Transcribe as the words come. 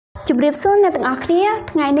ជំរាបសួរអ្នកទាំងអស់គ្នា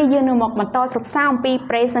ថ្ងៃនេះយើងនឹងមកបន្តសិក្សាអំពី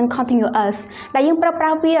present continuous ដែលយើងប្រើប្រា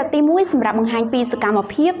ស់វាទី1សម្រាប់បង្ហាញពីសកម្ម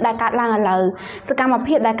ភាពដែលកើតឡើងឥឡូវសកម្ម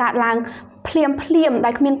ភាពដែលកើតឡើងភ្លាមដែ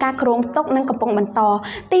លគ្មានការគ្រោងទុកនិងកំពុងបន្ត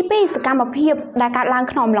ទី2សកម្មភាពដែលកើតឡើង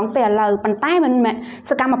ក្នុងអំឡុងពេលឥឡូវប៉ុន្តែមិនមែន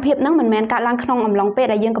សកម្មភាពហ្នឹងមិនមែនកើតឡើងក្នុងអំឡុងពេល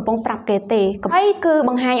ដែលយើងកំពុងប្រាប់គេទេហើយគឺ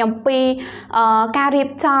បង្ហាញអំពីការរៀប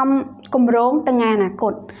ចំគម្រោងទៅថ្ងៃអនាគ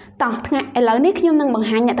តតោះថ្ងៃឥឡូវនេះខ្ញុំនឹងបង្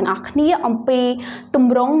ហាញអ្នកទាំងអស់គ្នាអំពីទ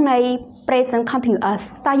ម្រង់នៃ present continuous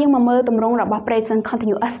តោះយើងមកមើលទម្រង់របស់ present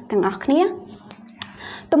continuous ទាំងអស់គ្នា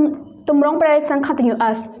ទម្រង់ present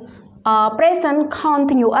continuous present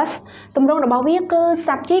continuous ទម្រង់របស់វាគឺ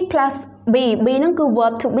subject plus be ហ្នឹងគឺ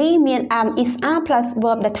verb to be មាន am is are plus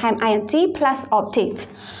verb the time ing plus object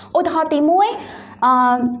ឧទាហរណ៍ទី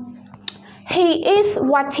1 he is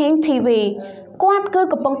watching TV គាត់គឺ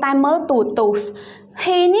កំពុងតែមើលទូរទស្សន៍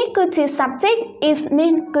he នេះគឺជា subject is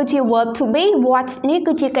នេះគឺជា verb to be watch នេះ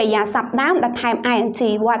គឺជាកិរិយាសព្ទដើម the time ing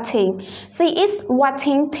watching she is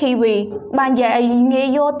watching TV បាននិយាយងាយ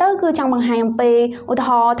យល់ទៅគឺចង់បង្ហាញអំពីឧទាហ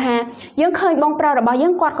រណ៍ថាយើងឃើញបងប្រុសរបស់យើ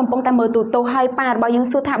ងគាត់កំពុងតែមើលទូរទស្សន៍ហើយប៉ារបស់យើង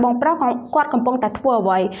សួរថាបងប្រុសគាត់កំពុងតែធ្វើអ្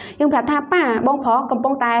វីយើងប្រាប់ថាប៉ាបងប្រុសកំពុ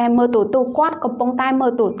ងតែមើលទូរទស្សន៍គាត់កំពុងតែមើ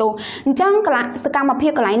លទូរទស្សន៍អញ្ចឹងសកម្មភា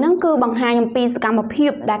ពកន្លែងហ្នឹងគឺបង្ហាញអំពីសកម្មភា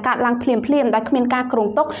ពដែលកើតឡើងភ្លាមដែលគ្មានការគ្រោង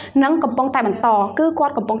ទុកនិងកំពុងតែបន្តគឺគា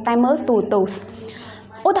ត់កំពុងតែមើលទូរទស្សន៍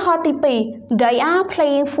ឧទាហរណ៍ទី2 They are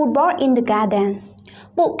playing football in the garden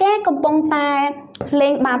ពួកគេកំពុងតែលេ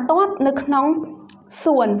ងបាល់ទាត់នៅក្នុង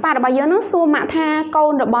សួនប៉ារបស់យើងនឹងសួរម៉ាក់ថាកូ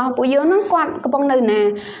នរបស់ពួកយើងនឹងគាត់កំពុងនៅណា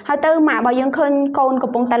ហើយទៅម៉ាក់របស់យើងឃើញកូន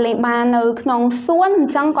កំពុងតែលេងបាល់នៅក្នុងសួនអ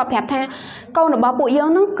ញ្ចឹងគាត់ប្រាប់ថាកូនរបស់ពួកយើង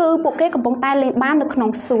នឹងគឺពួកគេកំពុងតែលេងបាល់នៅក្នុង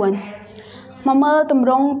សួនមកមើលទម្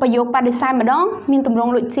រង់ប្រយោគបដិសេធម្ដងមានទម្រ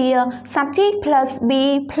ង់ដូចជា subject plus be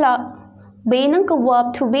plus be ហ្នឹងគឺ verb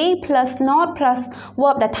to be plus not plus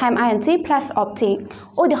verb the time ing plus object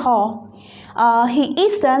ឧទាហរណ៍ he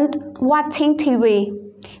isn't watching TV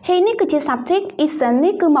he នេះគឺជា subject isn't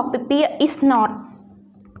នេះគឺមកពីពាក្យ is not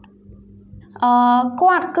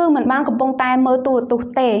គាត់គឺមិនបានកំពុងតែមើលទូរទស្ស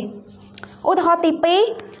ន៍ទេឧទាហរណ៍ទី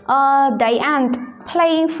2 they aren't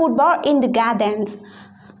playing football in the gardens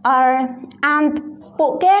and ពួ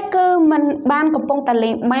កគេគឺមិនបានកំពុងតែលេ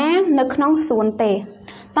ងបាល់នៅក្នុងសួនទេ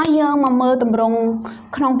តោះយើងមកមើលទម្រង់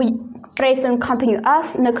ក្នុង present continuous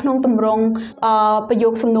នៅក្នុងទម្រង់ប្រយោ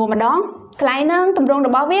គសំណួរម្ដងកន្លែងហ្នឹងទម្រង់រ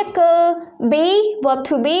បស់វាគឺ be verb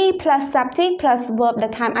to be plus subject plus verb the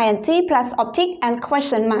time ing plus object and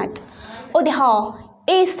question mark ឧទាហរណ៍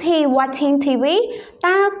is he watching TV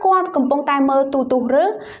តើគាត់កំពុងតែមើលទូរទស្សន៍ឬ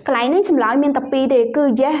កន្លែងនេះចម្លើយមានតែពីរទេគឺ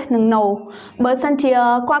yes និង no បើសិនជា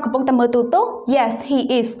គាត់កំពុងតែមើលទូរទស្សន៍ yes he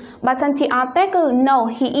is បើសិនជាអត់ទេគឺ no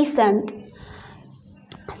he isn't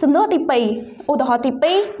សំណួរទី2ឧទាហរណ៍ទី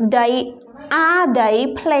2 they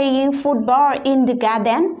playing football in the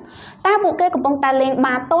garden តើពួកគេកំពុងតែលេង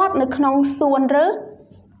បាល់ទាត់នៅក្នុងសួនឬ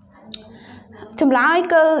ចម្លើយ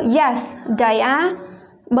គឺ yes they are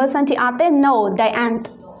បើសិនជាអត់ទេ no they aren't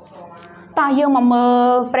តោះយើងមកមើល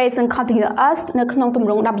present continuous នៅក្នុងទម្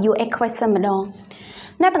រង់ WH question ម្ដង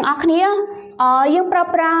អ្នកទាំងអស់គ្នាយើងប្រើ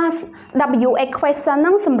ប្រាស់ WH question ហ្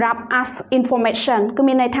នឹងសម្រាប់ ask information គឺ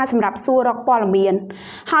មានន័យថាសម្រាប់សួររកព័ត៌មាន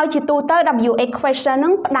ហើយជាទូទៅ WH question ហ្នឹ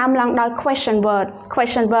ងផ្ដើមឡើងដោយ question word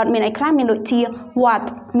មានន័យខ្លះមានដូចជា what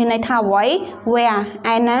មានន័យថាអ្វី where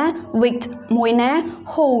ឯណា which មួយណា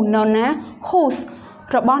who នរណា whose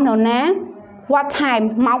របស់នរណា what time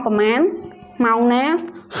ម៉ោងប្រមាណម៉ោងណា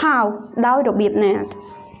how ដោយរបៀបណា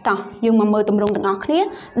តោះយើងមកមើលទម្រង់ទាំងអស់គ្នា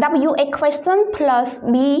WH question plus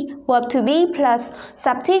be verb to be plus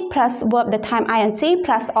subject plus verb the time ing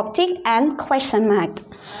plus object and question mark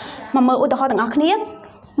មកមើលឧទាហរណ៍ទាំងអស់គ្នា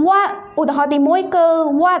what ឧទាហរណ៍ទី1គឺ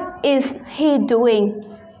what is he doing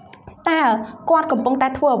តើគាត់កំពុងតែ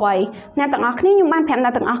ធ្វើអ្វីអ្នកទាំងអស់គ្នាខ្ញុំបានប្រាប់អ្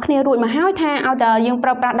នកទាំងអស់គ្នារួចមកហើយថាឲ្យតែយើងប្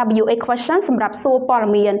រើប្រាស់ WH question សម្រាប់សួរព័ត៌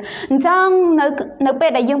មានអញ្ចឹងនៅពេល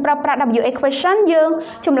ដែលយើងប្រើប្រាស់ WH question យើង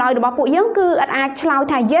ចម្លើយរបស់ពួកយើងគឺអាចឆ្លើយ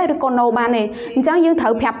ថា yes ឬក៏ no បានទេអញ្ចឹងយើងត្រូ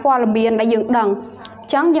វប្រាប់ព័ត៌មានដែលយើងដឹងអ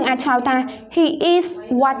ញ្ចឹងយើងអាចឆ្លើយថា he is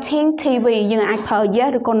watching TV យើងអាចប្រើ yes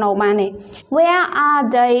ឬក៏ no បានទេ where are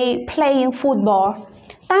they playing football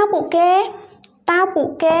តើពួក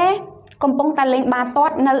គេកំពុងតែលេងបាល់ទា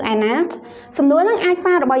ត់នៅឯណាសំណួរហ្នឹងអាច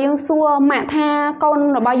ប៉ារបស់យើងសួរម៉ាក់ថាកូន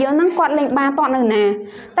របស់យើងហ្នឹងគាត់លេងបាល់ទាត់នៅណា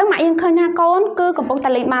តែម៉ាក់យើងឃើញថាកូនគឺកំពុងតែ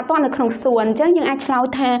លេងបាល់ទាត់នៅក្នុងសួនអញ្ចឹងយើងអាចឆ្លើយ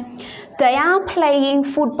ថា they are playing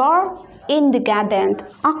football in the garden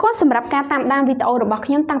អរគុណសម្រាប់ការតាមដានវីដេអូរបស់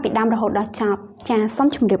ខ្ញុំតាំងពីដើមរហូតដល់ចប់ចាសសូម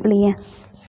ជម្រាបលា